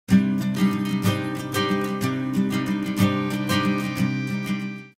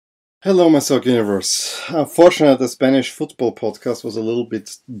Hello, my soccer universe. Unfortunately, the Spanish football podcast was a little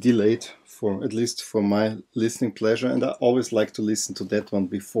bit delayed, for at least for my listening pleasure, and I always like to listen to that one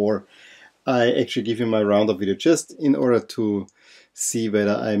before I actually give you my roundup video, just in order to see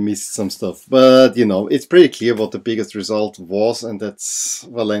whether I missed some stuff. But it's pretty clear what the biggest result was, and that's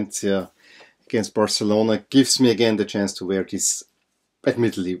Valencia against Barcelona. Gives me again the chance to wear this,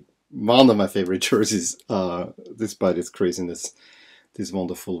 admittedly, one of my favorite jerseys, despite its craziness, this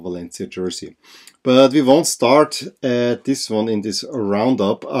wonderful Valencia jersey. But we won't start at this one in this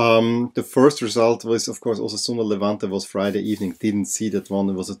roundup. The first result was, of course, Osasuna Levante was Friday evening. Didn't see that one.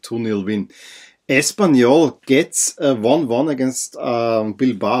 It was a 2-0 win. Espanyol gets a 1-1 against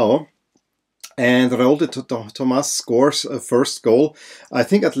Bilbao. And Raúl de Tomàs scores a first goal. I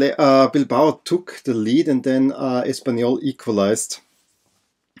think Bilbao took the lead and then Espanyol equalized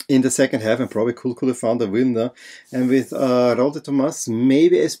in the second half and probably could have found a winner. And with Raúl de Tomàs,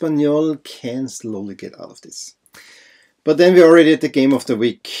 maybe Espanyol can slowly get out of this. But then we're already at the game of the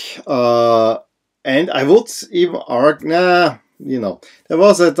week. And I would even argue, there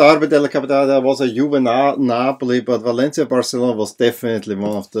was a Derby della Capitale, there was a Juve Napoli, but Valencia-Barcelona was definitely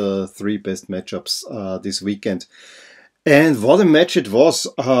one of the three best matchups this weekend. And what a match it was.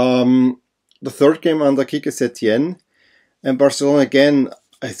 The third game under Quique Setién, and Barcelona again,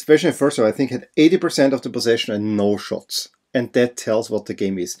 especially in first half, I think had 80% of the possession and no shots. And that tells what the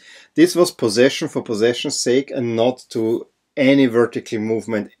game is. This was possession for possession's sake and not to any vertical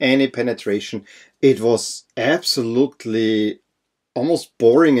movement, any penetration. It was absolutely almost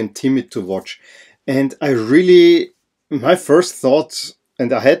boring and timid to watch. And my first thought,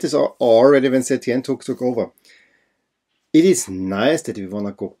 and I had this already when Setien took over, it is nice that we want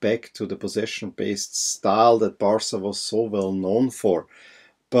to go back to the possession-based style that Barca was so well known for.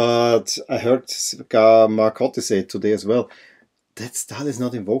 But I heard Marcotti say it today as well, that style is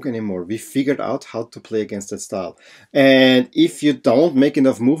not in vogue anymore. We figured out how to play against that style. And if you don't make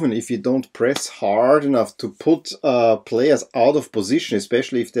enough movement, if you don't press hard enough to put players out of position,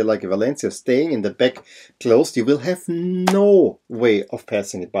 especially if they're like Valencia, staying in the back closed, you will have no way of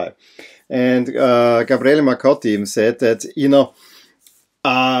passing it by. And Gabriele Marcotti even said that,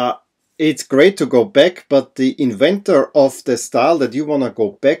 it's great to go back, but the inventor of the style that you want to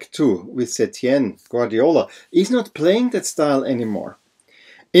go back to with Setien, Guardiola, is not playing that style anymore.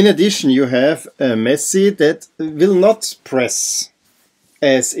 In addition, you have Messi that will not press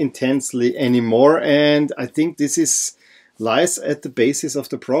as intensely anymore, and I think this lies at the basis of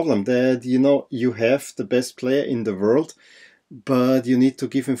the problem, that you have the best player in the world, but you need to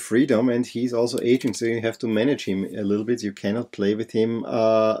give him freedom, and he's also aging, so you have to manage him a little bit. You cannot play with him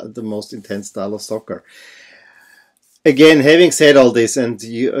the most intense style of soccer. Again, having said all this, and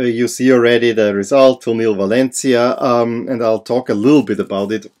you see already the result, 2-0 Valencia, and I'll talk a little bit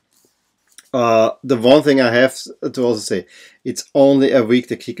about it. The one thing I have to also say, it's only a week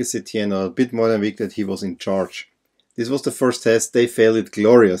that Quique Setién, or a bit more than a week that he was in charge. This was the first test. They failed it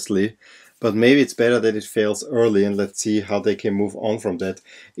gloriously. But maybe it's better that it fails early, and let's see how they can move on from that.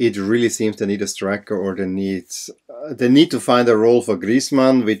 It really seems they need a striker, or they need to find a role for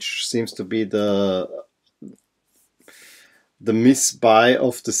Griezmann, which seems to be the miss-buy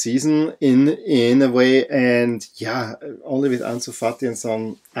of the season in a way. And yeah, only with Ansu Fati and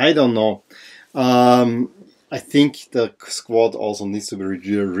some, I don't know. I think the squad also needs to be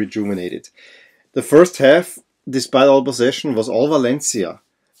rejuvenated. The first half, despite all possession, was all Valencia.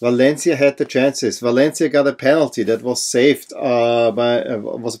 Valencia had the chances. Valencia got a penalty that was saved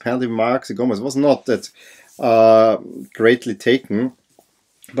was a penalty by Maxi Gomez. It was not that greatly taken,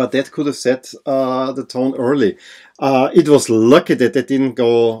 but that could have set the tone early. It was lucky that they didn't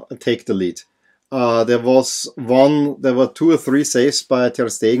go take the lead. There were 2 or 3 saves by Ter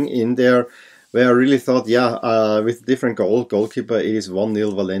Stegen in there, where I really thought, with different goalkeeper, it is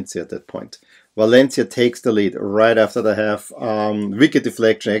 1-0 Valencia at that point. Valencia takes the lead right after the half. Wicked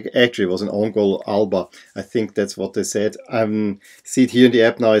deflection. Actually, it was an own goal, Alba. I think that's what they said. I see it here in the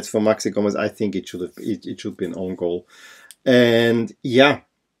app now. It's for Maxi Gomez. I think it should be an own goal. And yeah,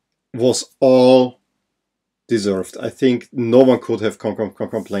 was all deserved. I think no one could have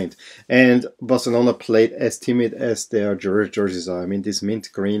complained. And Barcelona played as timid as their jerseys are. I mean, this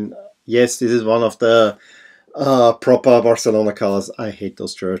mint green. Yes, this is one of the proper Barcelona colors. I hate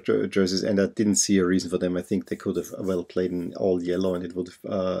those jerseys, and I didn't see a reason for them. I think they could have well played in all yellow, and it would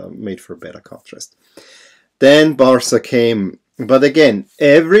have made for a better contrast. Then Barca came, but again,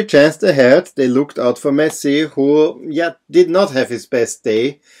 every chance they had, they looked out for Messi, who did not have his best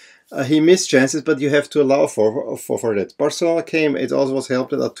day. He missed chances, but you have to allow for that. Barcelona came. It also was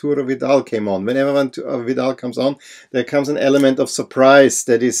helped that Arturo Vidal came on. Whenever Vidal comes on, there comes an element of surprise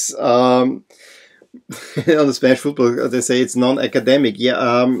that is on the Spanish football. They say it's non-academic.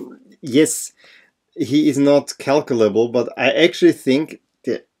 Yeah, yes, he is not calculable, but I actually think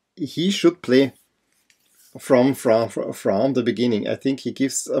that he should play from the beginning. I think he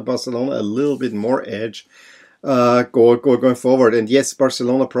gives Barcelona a little bit more edge going forward. And yes,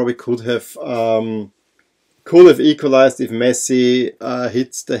 Barcelona probably could have equalized if Messi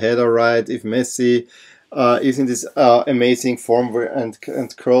hits the header right, if Messi is in this amazing form and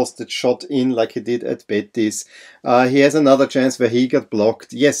curls the shot in like he did at Betis. He has another chance where he got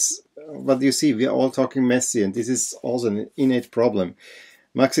blocked. Yes, but you see, we are all talking Messi, and this is also an innate problem.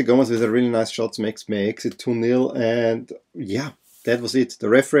 Maxi Gomez with a really nice shot makes it 2-0, and yeah, that was it. The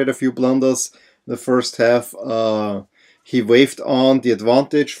referee had a few blunders the first half. He waved on the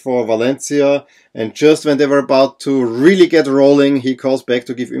advantage for Valencia, and just when they were about to really get rolling, he calls back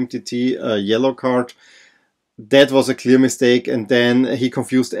to give MTT a yellow card. That was a clear mistake, and then he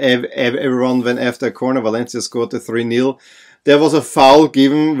confused everyone when after a corner Valencia scored the 3-0. There was a foul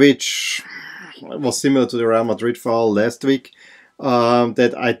given, which was similar to the Real Madrid foul last week.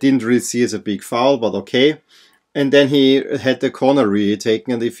 That I didn't really see as a big foul, but okay. And then he had the corner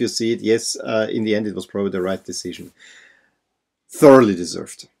retaken, and if you see it, yes, in the end it was probably the right decision. Thoroughly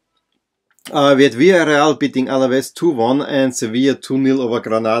deserved. We had Villarreal beating Alaves 2-1 and Sevilla 2-0 over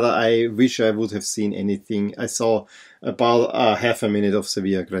Granada. I wish I would have seen anything. I saw about half a minute of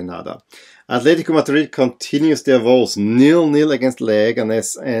Sevilla Granada. Atletico Madrid continues their woes 0-0 against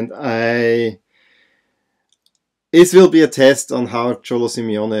Leganes, and this will be a test on how Cholo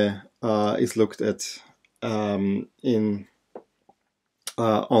Simeone is looked at on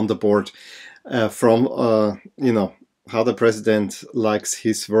the board from how the president likes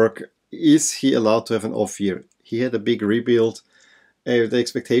his work. Is he allowed to have an off year? He had a big rebuild. The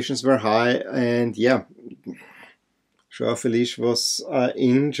expectations were high, and yeah, Joao Felix was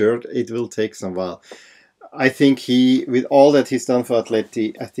injured. It will take some while. I think with all that he's done for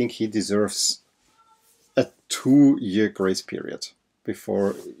Atleti, I think he deserves a 2-year grace period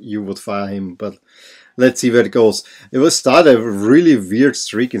before you would fire him. But let's see where it goes. It was started a really weird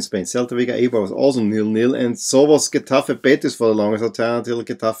streak in Spain. Celta Vigo Eibar was also 0-0, and so was Getafe Betis for the longest time until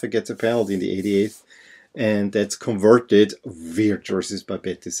Getafe gets a penalty in the 88th. And that's converted. Weird jerseys by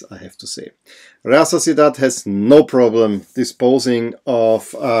Betis, I have to say. Real Sociedad has no problem disposing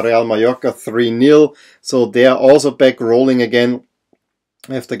of Real Mallorca 3-0. So they are also back rolling again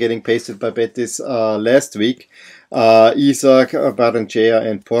after getting pasted by Betis last week. Isaac, Barrenechea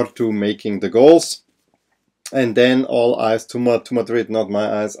and Porto making the goals. And then all eyes to Madrid, not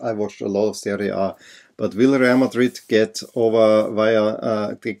my eyes. I watched a lot of Serie A. But will Real Madrid get the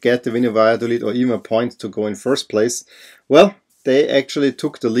win via Valladolid or even a point to go in first place? Well, they actually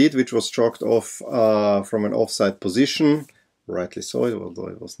took the lead, which was chalked off from an offside position. Rightly so, although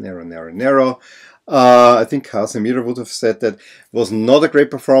it was narrow. I think Casemiro would have said that it was not a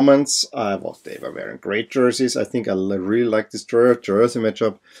great performance. Well, they were wearing great jerseys. I think I really like this jersey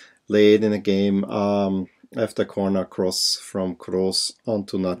matchup. Late in the game after corner cross from Kroos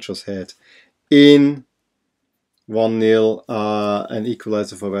onto Nacho's head. In 1-0, an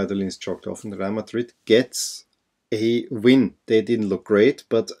equalizer for Valladolid is chalked off, and Real Madrid gets a win. They didn't look great,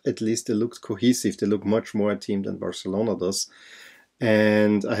 but at least they looked cohesive. They look much more a team than Barcelona does.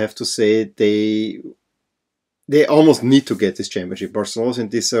 And I have to say, they almost need to get this championship. Barcelona's in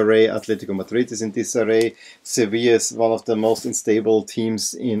disarray, Atletico Madrid is in disarray, Sevilla is one of the most unstable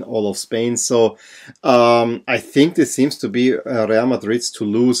teams in all of Spain. So I think this seems to be Real Madrid's to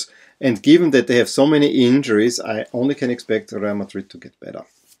lose. And given that they have so many injuries, I only can expect Real Madrid to get better.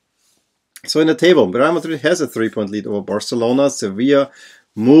 So in the table, Real Madrid has a 3-point lead over Barcelona. Sevilla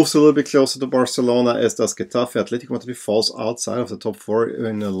moves a little bit closer to Barcelona, as does Getafe. Atletico Madrid falls outside of the top 4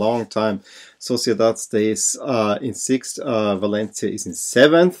 in a long time. Sociedad stays in 6th. Valencia is in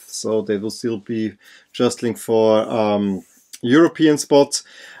 7th. So they will still be jostling for European spots.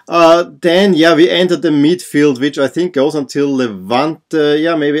 Then, we enter the midfield, which I think goes until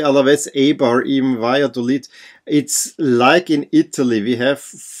Levante, maybe Alaves, Eibar, even Valladolid. It's like in Italy, we have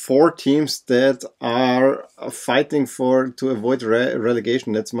 4 teams that are fighting to avoid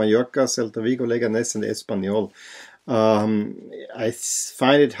relegation. That's Mallorca, Celta Vigo, Leganés, and Espanyol. I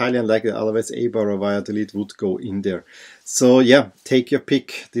find it highly unlikely that Alaves, Eibar, or Valladolid would go in there. So, take your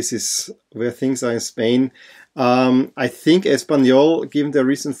pick. This is where things are in Spain. I think Espanyol, given their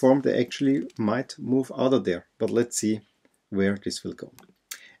recent form, they actually might move out of there. But let's see where this will go.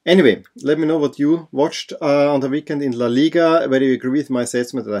 Anyway, let me know what you watched on the weekend in La Liga, whether you agree with my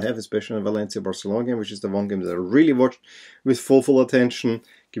assessment that I have, especially on the Valencia-Barcelona game, which is the one game that I really watched with full attention.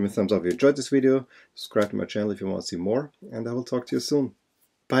 Give me a thumbs up if you enjoyed this video. Subscribe to my channel if you want to see more, and I will talk to you soon.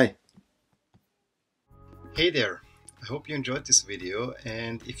 Bye. Hey there, I hope you enjoyed this video,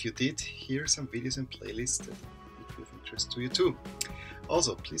 and if you did, here are some videos and playlists that would be of interest to you too.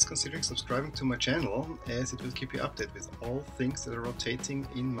 Also, please consider subscribing to my channel, as it will keep you updated with all things that are rotating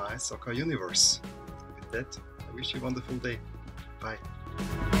in my soccer universe. With that, I wish you a wonderful day. Bye.